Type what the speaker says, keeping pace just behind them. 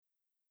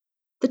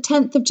The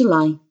 10th of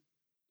July.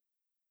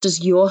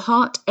 Does your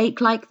heart ache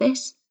like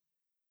this?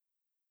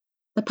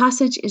 The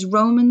passage is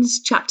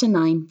Romans chapter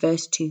 9,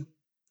 verse 2.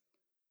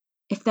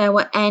 If there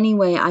were any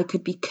way I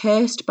could be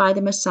cursed by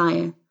the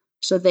Messiah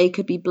so they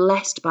could be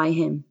blessed by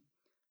him,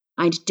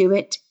 I'd do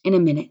it in a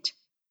minute.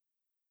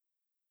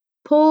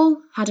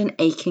 Paul had an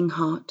aching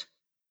heart.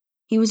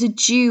 He was a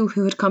Jew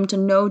who had come to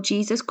know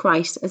Jesus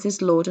Christ as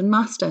his Lord and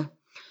Master,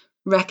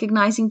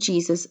 recognizing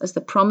Jesus as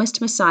the promised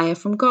Messiah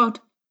from God.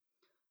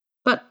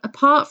 But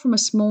apart from a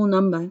small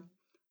number,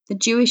 the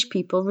Jewish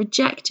people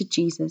rejected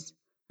Jesus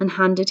and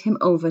handed him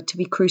over to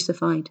be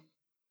crucified.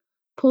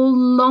 Paul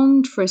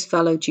longed for his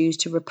fellow Jews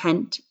to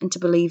repent and to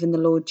believe in the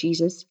Lord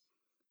Jesus.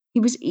 He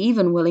was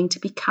even willing to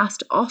be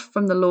cast off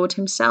from the Lord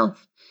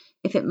himself,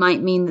 if it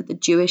might mean that the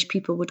Jewish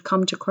people would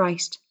come to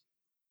Christ.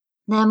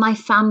 They're my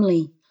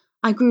family.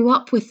 I grew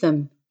up with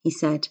them, he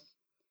said.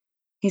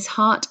 His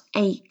heart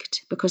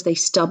ached because they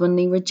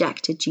stubbornly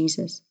rejected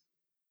Jesus.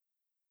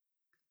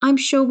 I'm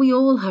sure we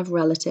all have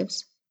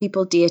relatives,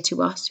 people dear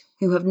to us,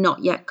 who have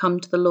not yet come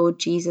to the Lord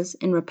Jesus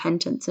in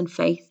repentance and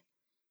faith.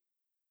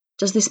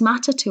 Does this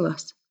matter to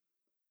us?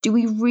 Do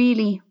we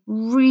really,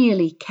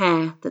 really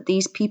care that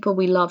these people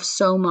we love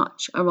so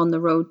much are on the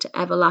road to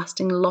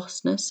everlasting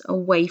lostness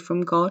away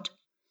from God?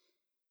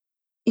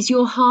 Is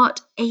your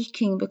heart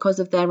aching because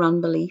of their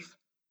unbelief?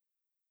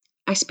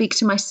 I speak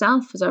to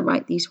myself as I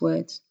write these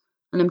words,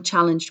 and am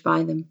challenged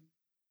by them.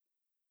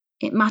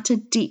 It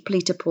mattered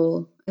deeply to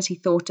Paul as he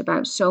thought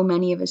about so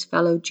many of his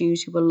fellow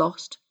Jews who were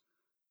lost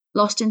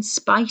in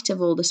spite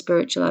of all the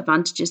spiritual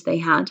advantages they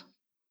had.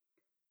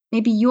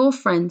 Maybe your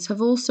friends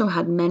have also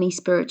had many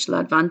spiritual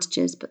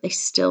advantages, but they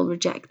still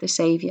reject the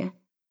Saviour.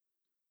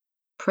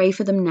 Pray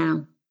for them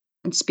now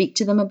and speak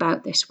to them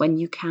about this when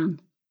you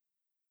can.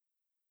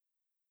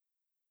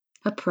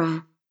 A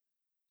prayer.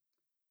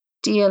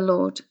 Dear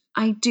Lord,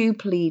 I do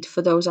plead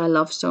for those I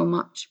love so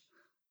much,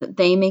 that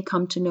they may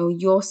come to know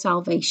your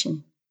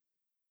salvation.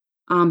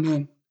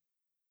 Amen.